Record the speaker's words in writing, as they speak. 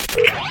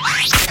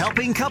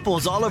helping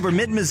couples all over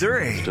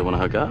mid-Missouri. Still want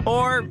to hook up?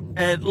 Or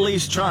at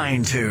least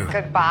trying to.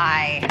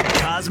 Goodbye.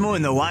 Cosmo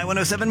and the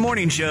Y107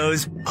 Morning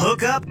Show's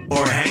Hook Up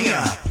or Hang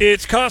Up.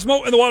 It's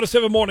Cosmo and the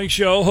Y107 Morning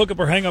Show. Hook up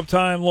or hang up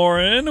time,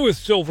 Lauren, with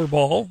Silver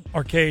Ball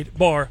Arcade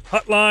Bar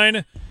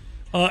Hotline.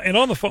 And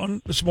on the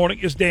phone this morning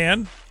is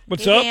Dan.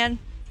 What's up? Dan.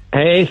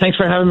 Hey, thanks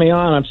for having me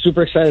on. I'm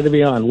super excited to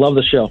be on. Love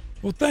the show.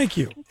 Well, thank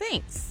you.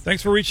 Thanks.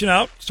 Thanks for reaching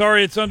out.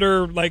 Sorry it's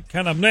under,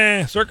 kind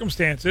of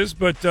circumstances,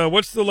 but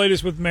what's the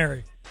latest with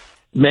Mary?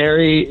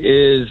 Mary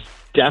is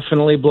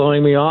definitely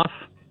blowing me off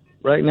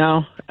right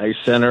now. I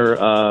sent her,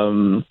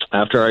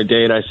 after our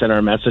date, I sent her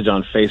a message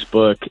on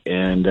Facebook,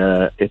 and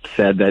it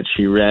said that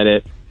she read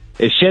it.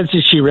 It said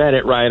that she read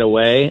it right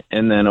away,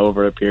 and then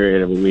over a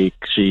period of a week,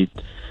 she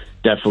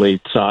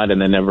definitely saw it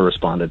and then never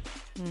responded.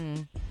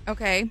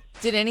 Okay.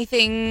 Did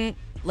anything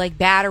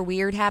bad or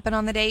weird happen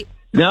on the date?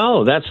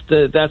 No, that's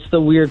the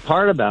weird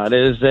part about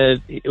it, is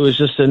that it was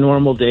just a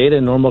normal date,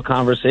 a normal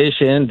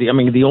conversation.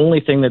 The only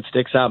thing that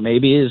sticks out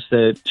maybe is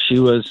that she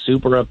was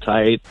super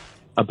uptight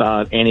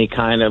about any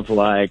kind of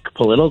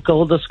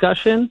political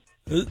discussion.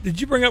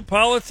 Did you bring up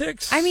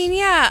politics?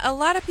 Yeah, a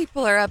lot of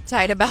people are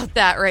uptight about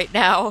that right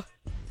now.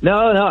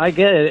 No, I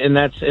get it, and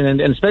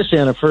and especially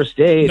on a first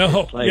date,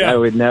 I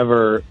would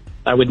never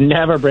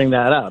bring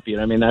that up.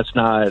 That's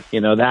not,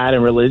 that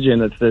and religion.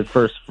 That's the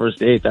first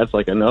date. That's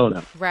like a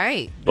no.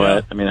 Right.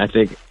 But I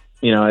think,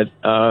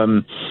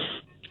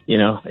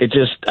 it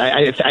just,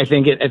 I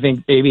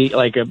think maybe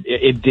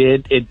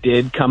it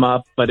did come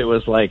up, but it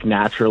was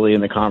naturally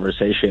in the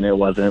conversation. It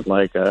wasn't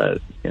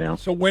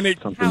So when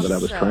it something that I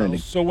was trying to.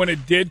 So when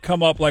it did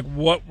come up, how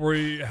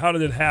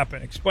did it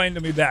happen? Explain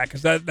to me that,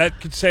 because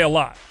that could say a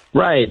lot.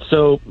 Right.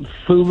 So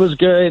food was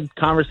good.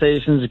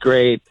 Conversation's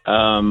great.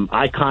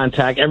 Eye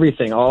contact,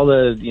 everything. All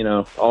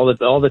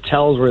the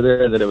tells were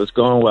there that it was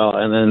going well.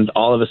 And then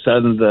all of a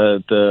sudden,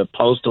 the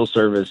postal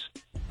service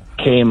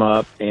came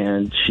up,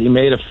 and she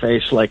made a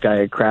face like I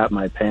had crapped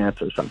my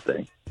pants or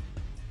something.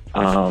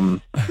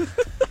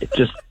 It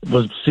just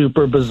was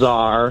super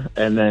bizarre.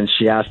 And then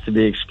she asked to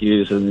be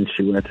excused, and then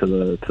she went to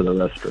the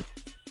restroom.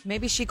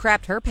 Maybe she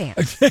crapped her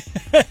pants.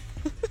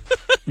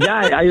 Yeah,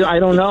 I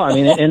don't know.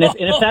 And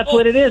if that's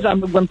what it is,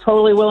 I'm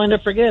totally willing to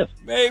forgive.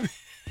 Maybe.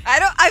 I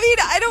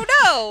don't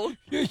know.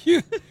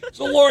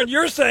 So, Lauren,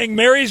 you're saying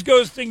Mary's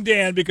ghosting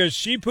Dan because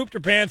she pooped her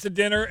pants at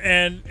dinner,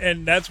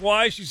 and that's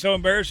why she's so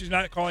embarrassed she's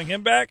not calling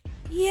him back?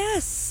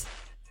 Yes.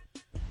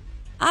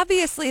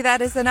 Obviously,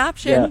 that is an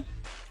option. Yeah.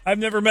 I've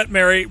never met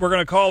Mary. We're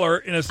going to call her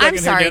in a second.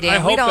 I'm sorry,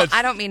 Dan. Dan.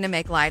 I don't mean to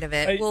make light of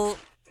it.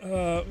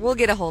 We'll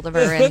get a hold of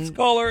her. Let's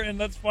call her and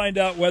let's find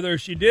out whether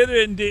she did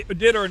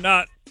or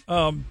not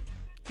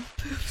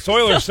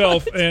soil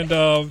herself and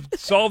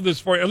solve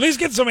this for you. At least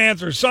get some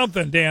answers,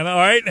 something, Dan. All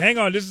right? Hang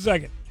on just a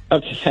second.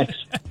 Okay, thanks.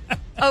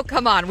 Oh,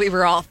 come on. We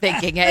were all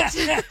thinking it.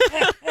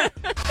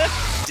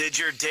 Did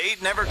your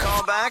date never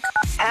call back?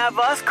 Have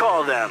us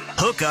call them.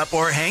 Hook Up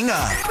or Hang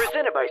Up.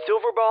 Presented by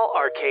Silverball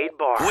Arcade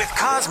Bar. With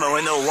Cosmo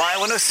and the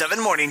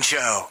Y107 Morning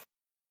Show.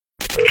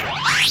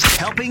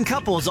 Helping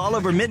couples all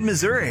over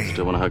mid-Missouri.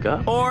 Still want to hook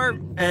up? Or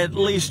at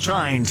least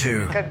trying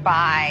to.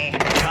 Goodbye.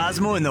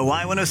 Cosmo and the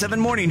Y107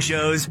 Morning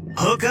Show's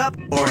Hook Up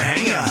or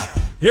Hang Up.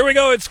 Here we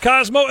go. It's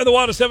Cosmo and the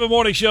Y107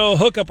 Morning Show,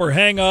 Hook Up or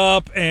Hang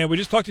Up. And we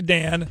just talked to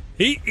Dan.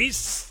 He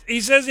says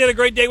he had a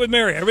great date with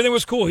Mary. Everything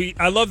was cool.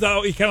 I loved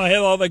how he kind of had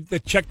all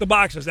the check the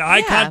boxes. The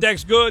eye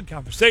contact's good.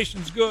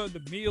 Conversation's good.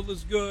 The meal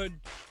is good.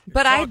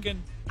 But I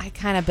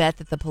kind of bet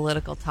that the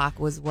political talk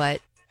was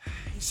what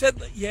he said,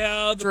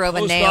 the drove a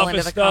post nail office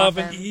into the stuff,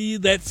 coffin.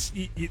 and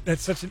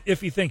that's such an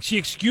iffy thing. She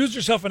excused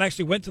herself and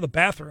actually went to the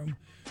bathroom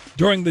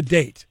during the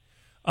date.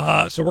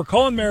 So we're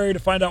calling Mary to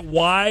find out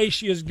why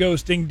she is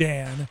ghosting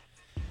Dan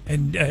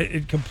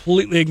and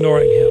completely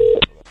ignoring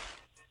him.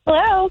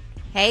 Hello.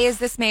 Hey, is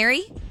this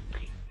Mary?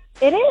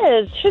 It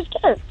is. Who's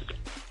this?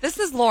 This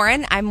is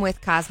Lauren. I'm with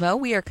Cosmo.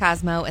 We are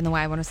Cosmo and the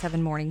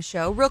Y107 Morning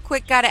Show. Real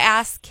quick, got to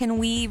ask, can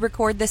we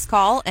record this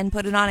call and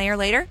put it on air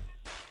later?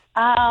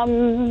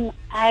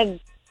 I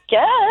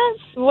guess.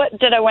 What,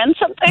 did I win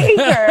something?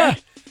 Or?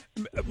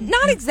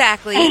 Not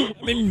exactly.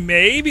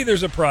 Maybe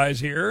there's a prize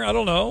here. I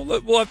don't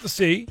know. We'll have to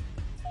see.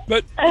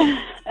 But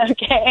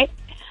okay.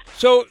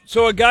 So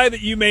a guy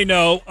that you may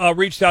know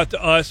reached out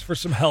to us for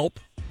some help,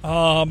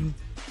 and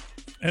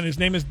his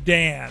name is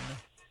Dan.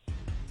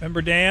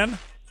 Remember Dan?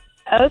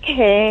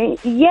 Okay.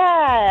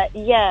 Yeah,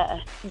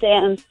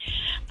 Dan.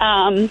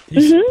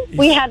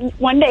 We had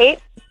one date.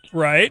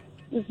 Right.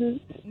 Mm-hmm.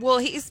 Well,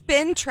 he's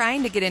been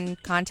trying to get in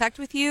contact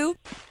with you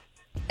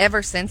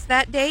ever since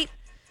that date.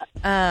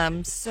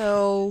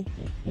 So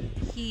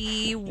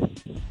he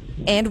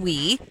and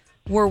we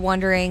were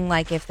wondering,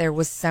 if there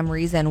was some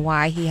reason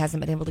why he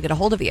hasn't been able to get a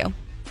hold of you.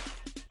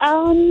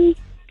 Not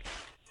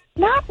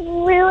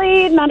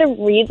really. Not a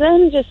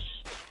reason. Just,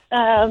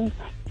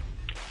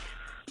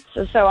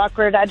 so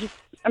awkward.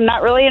 I'm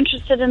not really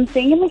interested in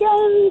seeing him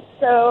again.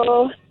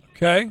 So.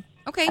 Okay.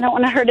 Okay. I don't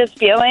want to hurt his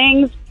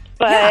feelings.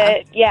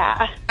 But,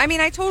 yeah.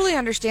 I totally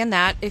understand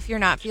that. If you're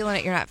not feeling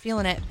it, you're not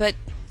feeling it. But,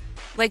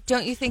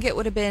 don't you think it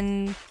would have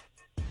been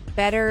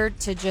better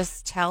to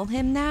just tell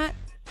him that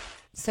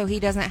so he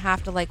doesn't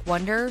have to like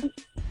wonder?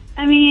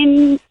 I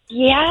mean,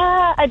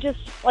 yeah, I just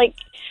like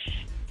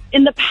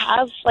in the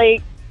past,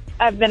 like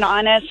I've been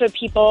honest with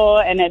people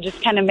and it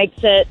just kind of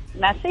makes it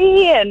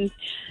messy. And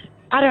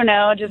I don't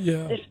know,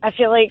 I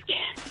feel like,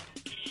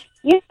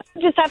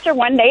 just after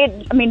one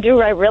day, I mean,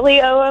 do I really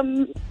owe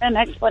him an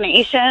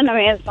explanation? I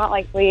mean, it's not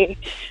like we,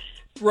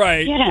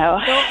 right? You know,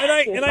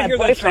 and I hear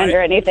boyfriend that side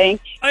or anything.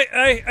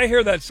 I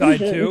hear that side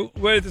too.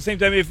 But at the same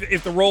time,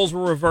 if the roles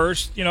were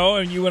reversed,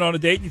 and you went on a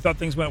date and you thought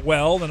things went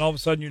well, then all of a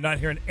sudden you're not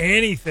hearing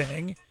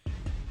anything,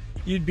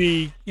 you'd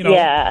be, you'd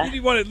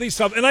want at least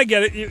something. And I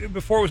get it.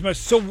 Before it was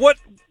messy. So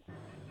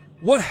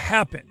what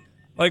happened?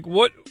 Like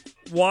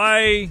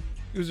why?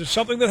 Was there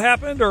something that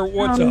happened, or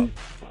what's up?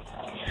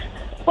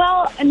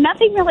 Well,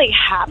 nothing really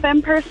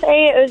happened per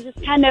se. It was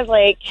just kind of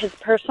like his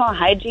personal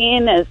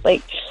hygiene is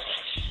like,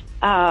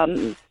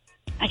 I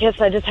guess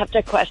I just have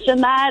to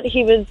question that.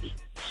 He was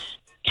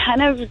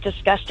kind of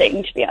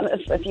disgusting, to be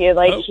honest with you.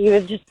 Like, he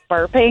was just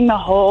burping the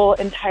whole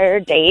entire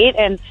date.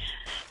 And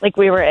like,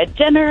 we were at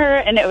dinner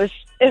and it was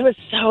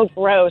so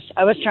gross.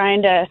 I was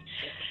trying to,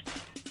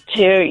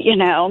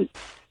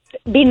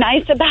 be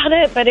nice about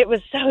it, but it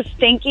was so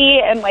stinky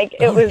and like,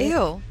 it was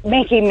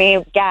making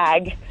me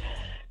gag.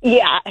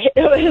 Yeah,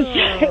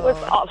 it was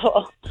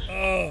awful.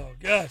 Oh,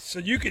 gosh. So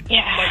you could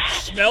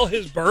smell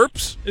his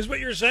burps, is what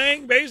you're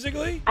saying,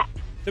 basically?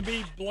 To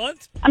be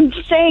blunt? I'm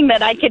saying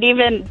that I could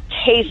even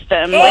taste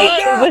them. Like,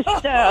 it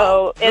was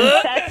so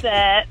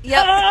incessant.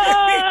 Yep.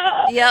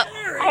 Yep.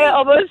 I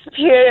almost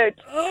puked.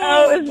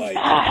 Oh, it was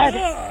bad.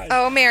 God.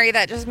 Oh, Mary,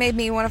 that just made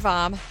me want to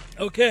vom.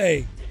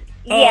 Okay.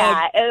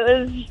 Yeah, it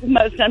was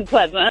most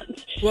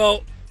unpleasant.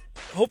 Well,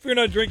 hope you're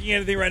not drinking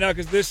anything right now,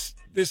 because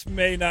this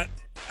may not...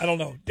 I don't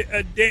know.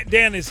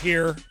 Dan is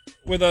here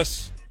with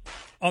us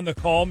on the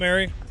call,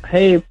 Mary.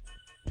 Hey,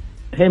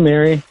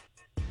 Mary.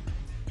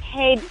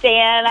 Hey,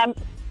 Dan.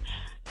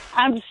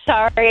 I'm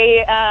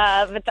sorry,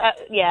 but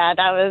that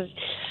was.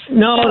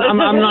 No, I'm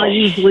not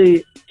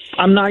usually.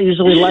 I'm not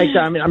usually like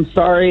that. I mean, I'm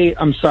sorry.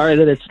 I'm sorry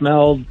that it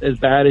smelled as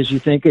bad as you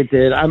think it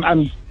did. I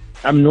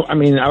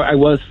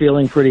was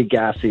feeling pretty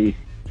gassy,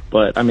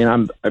 but I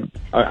mean,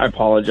 I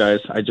apologize.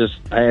 I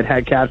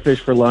had catfish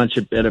for lunch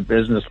at a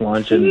business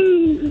lunch,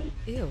 and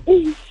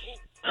ew.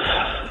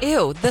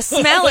 The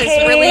smell is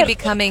really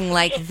becoming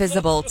like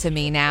visible to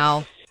me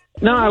now.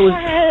 No,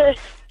 I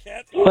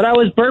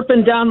was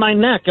burping down my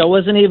neck. I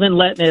wasn't even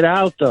letting it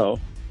out, though.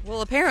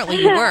 Well, apparently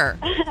you were.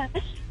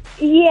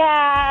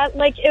 Yeah,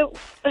 like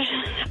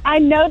I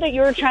know that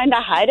you were trying to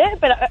hide it,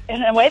 but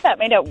in a way that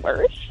made it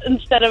worse.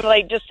 Instead of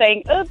like just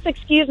saying, "Oops,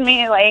 excuse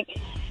me," like,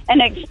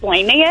 and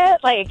explaining it,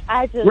 like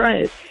I just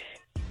right.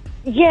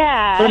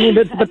 Yeah, I mean,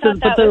 but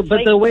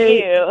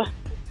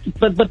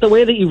the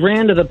way that you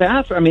ran to the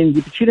bathroom, I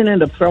mean, she didn't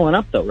end up throwing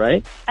up, though,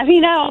 right? I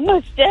mean, I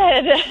almost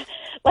did.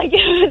 Like,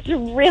 it was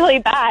really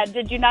bad.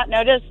 Did you not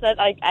notice that,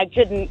 like, I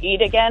couldn't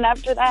eat again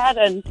after that?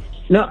 And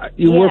no,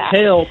 you were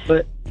pale,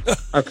 but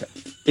okay.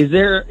 Is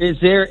there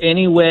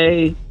any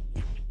way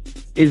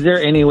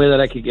that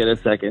I could get a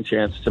second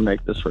chance to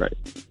make this right?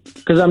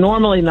 Because I'm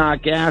normally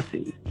not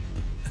gassy.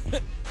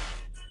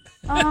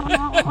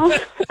 Oh,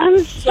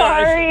 I'm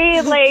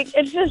sorry. Like,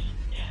 it's just,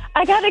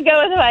 I got to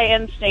go with my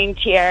instinct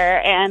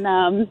here. And,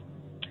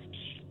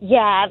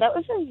 that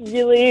was a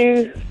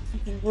really,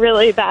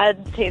 really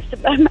bad taste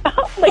in my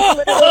mouth. Like,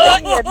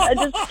 literally.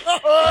 And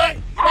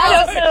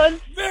I don't know.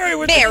 Mary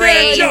with the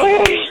dad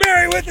joke.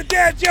 Mary with the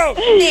dad joke.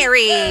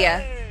 Mary.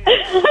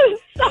 I'm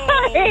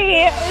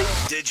sorry.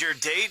 Did your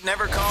date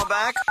never call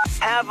back?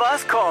 Have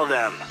us call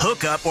them.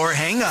 Hook up or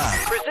hang up.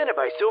 Presented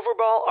by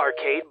Silverball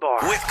Arcade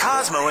Bar. With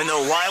Cosmo in the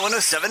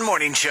Y107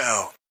 Morning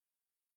Show.